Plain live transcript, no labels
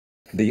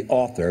The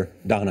author,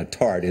 Donna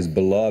Tartt, is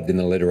beloved in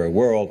the literary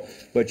world,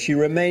 but she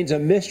remains a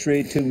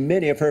mystery to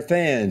many of her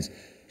fans.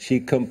 She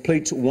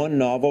completes one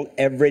novel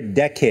every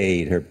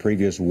decade. Her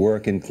previous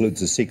work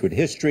includes A Secret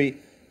History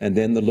and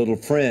then The Little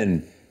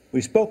Friend.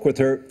 We spoke with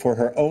her for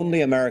her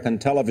only American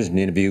television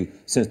interview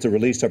since the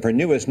release of her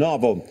newest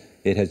novel.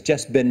 It has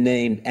just been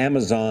named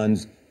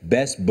Amazon's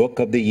Best Book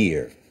of the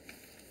Year.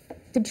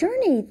 The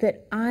journey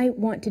that I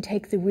want to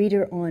take the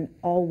reader on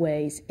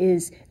always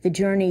is the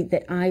journey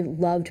that I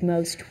loved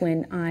most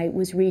when I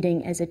was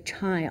reading as a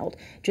child.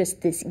 Just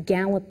this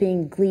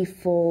galloping,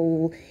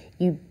 gleeful,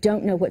 you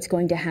don't know what's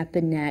going to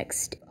happen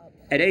next.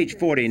 At age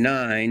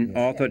 49,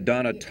 author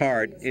Donna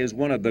Tartt is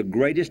one of the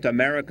greatest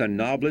American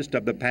novelists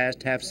of the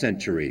past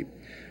half-century.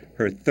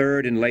 Her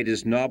third and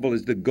latest novel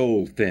is The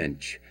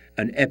Goldfinch,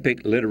 an epic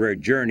literary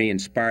journey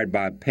inspired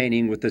by a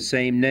painting with the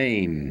same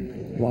name.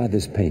 Why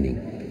this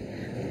painting?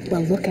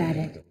 Well, look at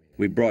it.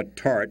 We brought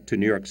Tartt to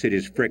New York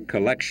City's Frick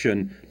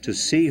Collection to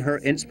see her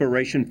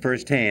inspiration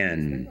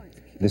firsthand.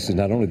 This is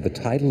not only the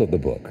title of the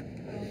book,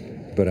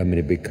 but I mean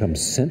it becomes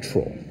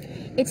central.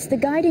 It's the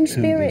guiding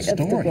spirit of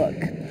the book.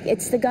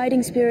 It's the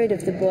guiding spirit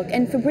of the book.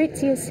 And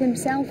Fabricius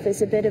himself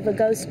is a bit of a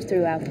ghost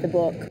throughout the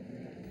book.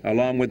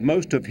 Along with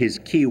most of his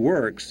key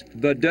works,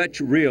 the Dutch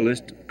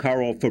realist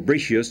Karel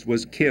Fabricius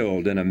was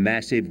killed in a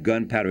massive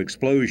gunpowder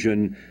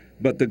explosion,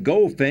 but The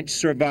Goldfinch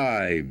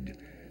survived.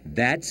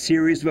 That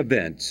series of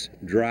events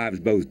drives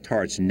both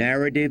Tartt's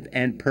narrative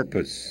and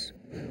purpose.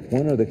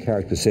 One of the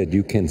characters said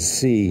you can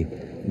see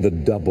the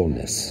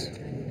doubleness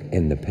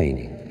in the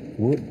painting.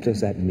 What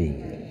does that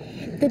mean?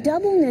 The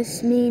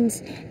doubleness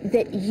means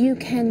that you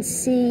can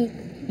see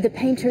the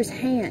painter's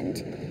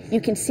hand.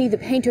 You can see the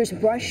painter's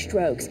brush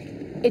strokes.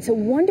 It's a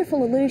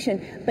wonderful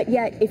illusion, but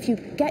yet if you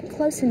get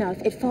close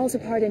enough, it falls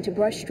apart into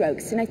brush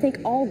strokes. And I think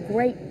all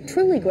great,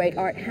 truly great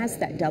art has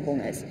that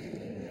doubleness.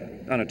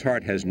 Donna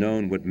Tartt has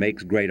known what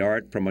makes great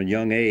art from a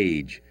young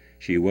age.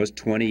 She was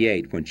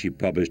 28 when she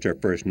published her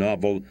first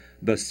novel,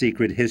 The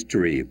Secret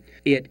History.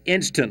 It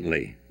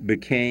instantly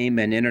became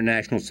an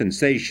international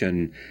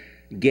sensation,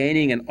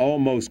 gaining an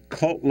almost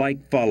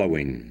cult-like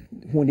following.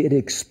 When it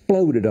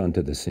exploded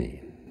onto the scene,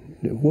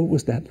 what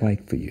was that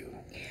like for you?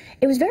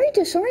 It was very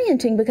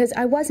disorienting because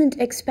I wasn't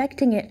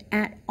expecting it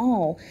at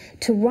all.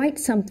 To write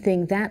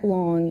something that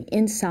long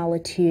in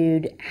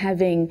solitude,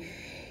 having...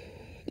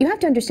 You have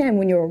to understand,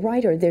 when you're a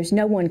writer, there's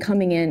no one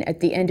coming in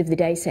at the end of the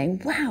day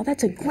saying, wow,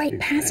 that's a great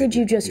passage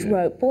you just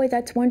wrote. Boy,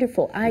 that's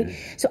wonderful.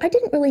 So I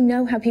didn't really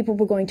know how people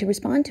were going to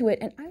respond to it.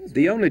 And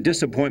the only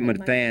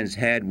disappointment fans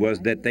had was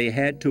that they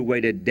had to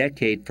wait a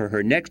decade for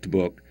her next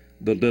book,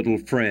 The Little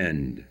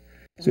Friend.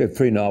 So you have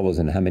 3 novels,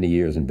 and how many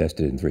years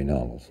invested in 3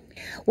 novels?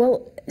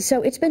 Well,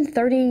 so it's been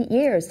 30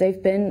 years.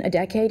 They've been a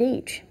decade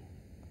each.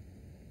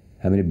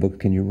 How many books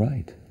can you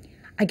write?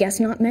 I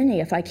guess not many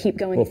if I keep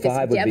going at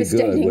this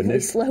devastatingly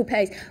slow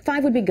pace.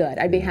 5 would be good.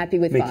 I'd be happy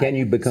with 5. Can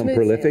you become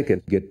prolific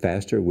and get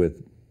faster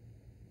with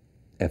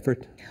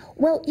effort?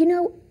 Well, you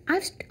know,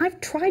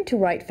 I've tried to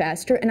write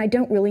faster, and I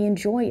don't really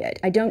enjoy it.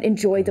 I don't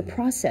enjoy the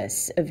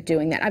process of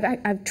doing that.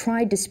 I've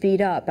tried to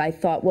speed up. I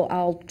thought, well,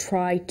 I'll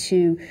try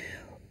to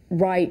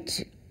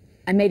write.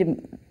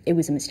 It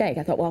was a mistake.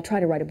 I thought, well, I'll try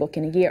to write a book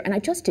in a year, and I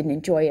just didn't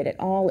enjoy it at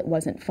all. It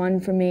wasn't fun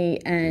for me,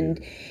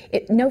 and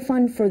no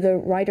fun for the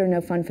writer,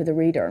 no fun for the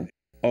reader.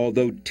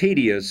 Although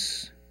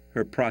tedious,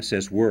 her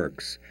process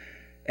works.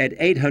 At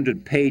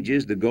 800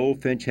 pages, The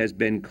Goldfinch has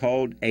been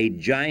called a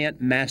giant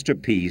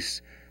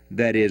masterpiece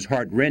that is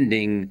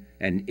heartrending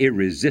and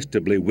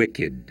irresistibly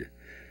wicked.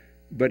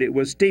 But it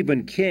was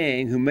Stephen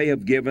King who may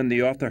have given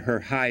the author her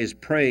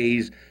highest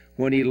praise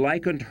when he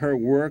likened her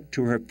work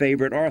to her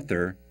favorite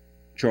author,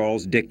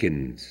 Charles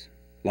Dickens.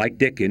 Like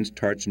Dickens,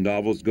 Tartt's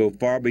novels go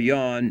far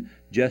beyond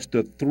just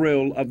the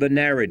thrill of the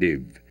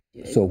narrative.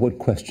 So what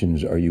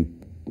questions are you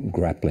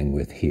grappling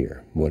with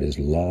here? What is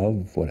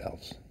love? What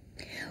else?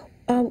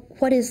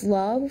 What is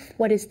love?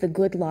 What is the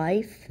good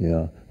life?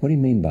 Yeah. What do you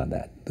mean by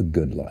that, the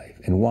good life?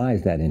 And why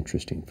is that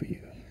interesting for you?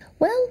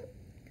 Well,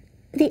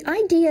 the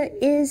idea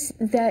is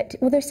that,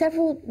 well,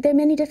 there are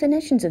many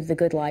definitions of the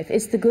good life.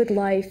 Is the good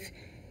life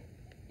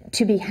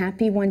to be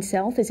happy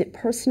oneself? Is it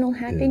personal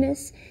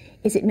happiness? Yeah.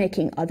 Is it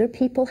making other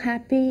people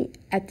happy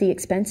at the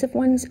expense of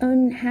one's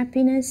own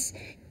happiness?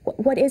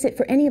 What is it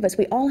for any of us?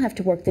 We all have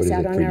to work this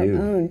out on our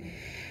own.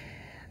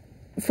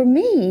 For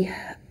me,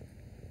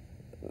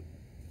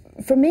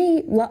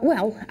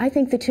 well, I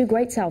think the 2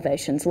 great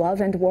salvations,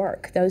 love and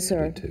work, those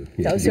are...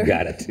 You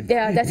got it.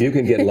 Yeah, if you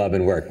can get love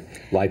and work,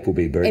 life will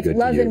be very good to you. If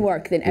love and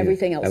work, then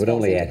everything else I would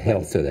only add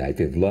health to that. If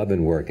you have love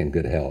and work and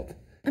good health.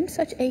 I'm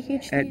such a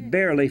huge fan. At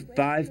barely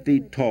 5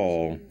 feet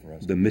tall,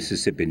 the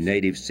Mississippi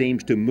native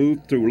seems to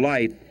move through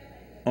life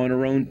on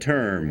her own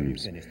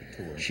terms.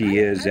 She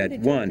is at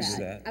once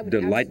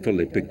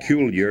delightfully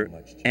peculiar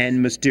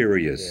and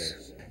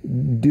mysterious.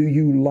 Do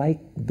you like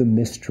the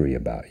mystery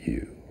about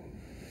you?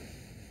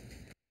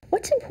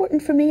 What's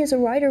important for me as a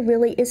writer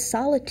really is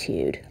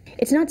solitude.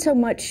 It's not so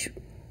much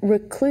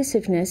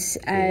reclusiveness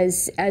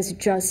as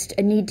just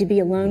a need to be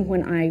alone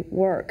when I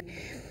work.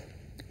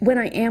 When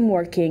I am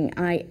working,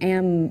 I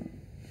am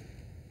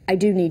I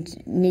do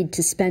need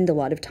to spend a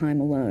lot of time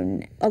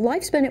alone. A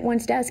life spent at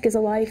one's desk is a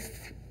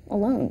life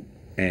alone.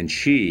 And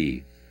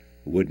she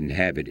wouldn't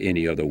have it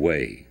any other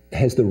way.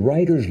 Has the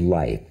writer's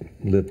life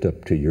lived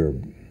up to your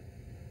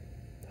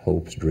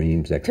hopes,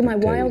 dreams,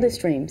 expectations? To my wildest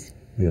dreams.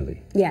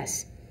 Really?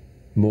 Yes.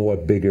 More,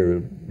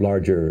 bigger,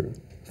 larger,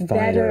 better,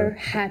 finer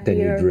happier. than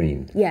you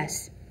dreamed?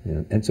 Yes.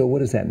 Yeah. And so what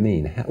does that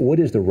mean? What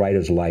is the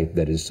writer's life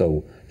that is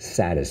so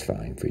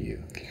satisfying for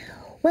you?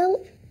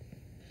 Well,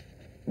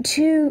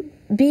 to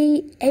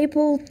be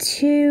able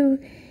to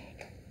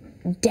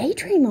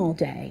daydream all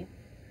day,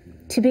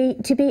 to be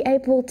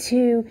able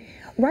to...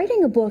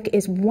 Writing a book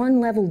is one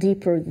level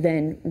deeper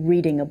than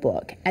reading a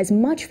book. As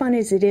much fun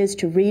as it is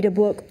to read a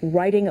book,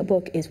 writing a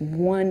book is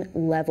one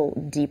level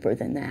deeper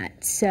than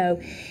that. So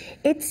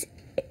it's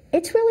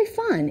really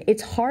fun.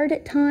 It's hard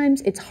at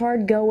times, it's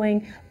hard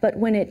going, but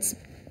when it's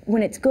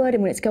good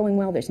and when it's going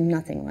well, there's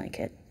nothing like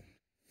it.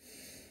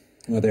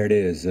 Well, there it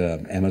is,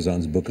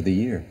 Amazon's Book of the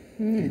Year.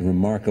 A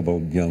remarkable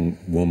young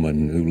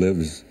woman who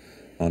lives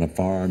on a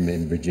farm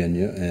in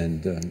Virginia,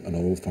 and an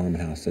old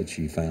farmhouse that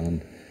she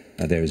found.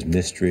 There's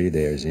mystery,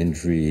 there's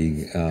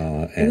intrigue,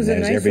 and there's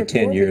every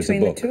 10 years a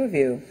book. It was a nice rapport between the two of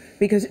you,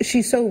 because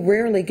she so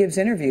rarely gives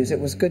interviews. It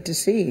was good to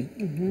see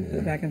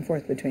the back and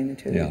forth between the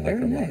two of you. Yeah, I like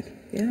her a lot.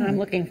 Yeah. I'm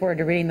looking forward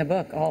to reading the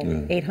book, all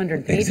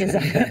 800 pages.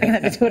 I'm going to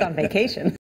have to do it on vacation.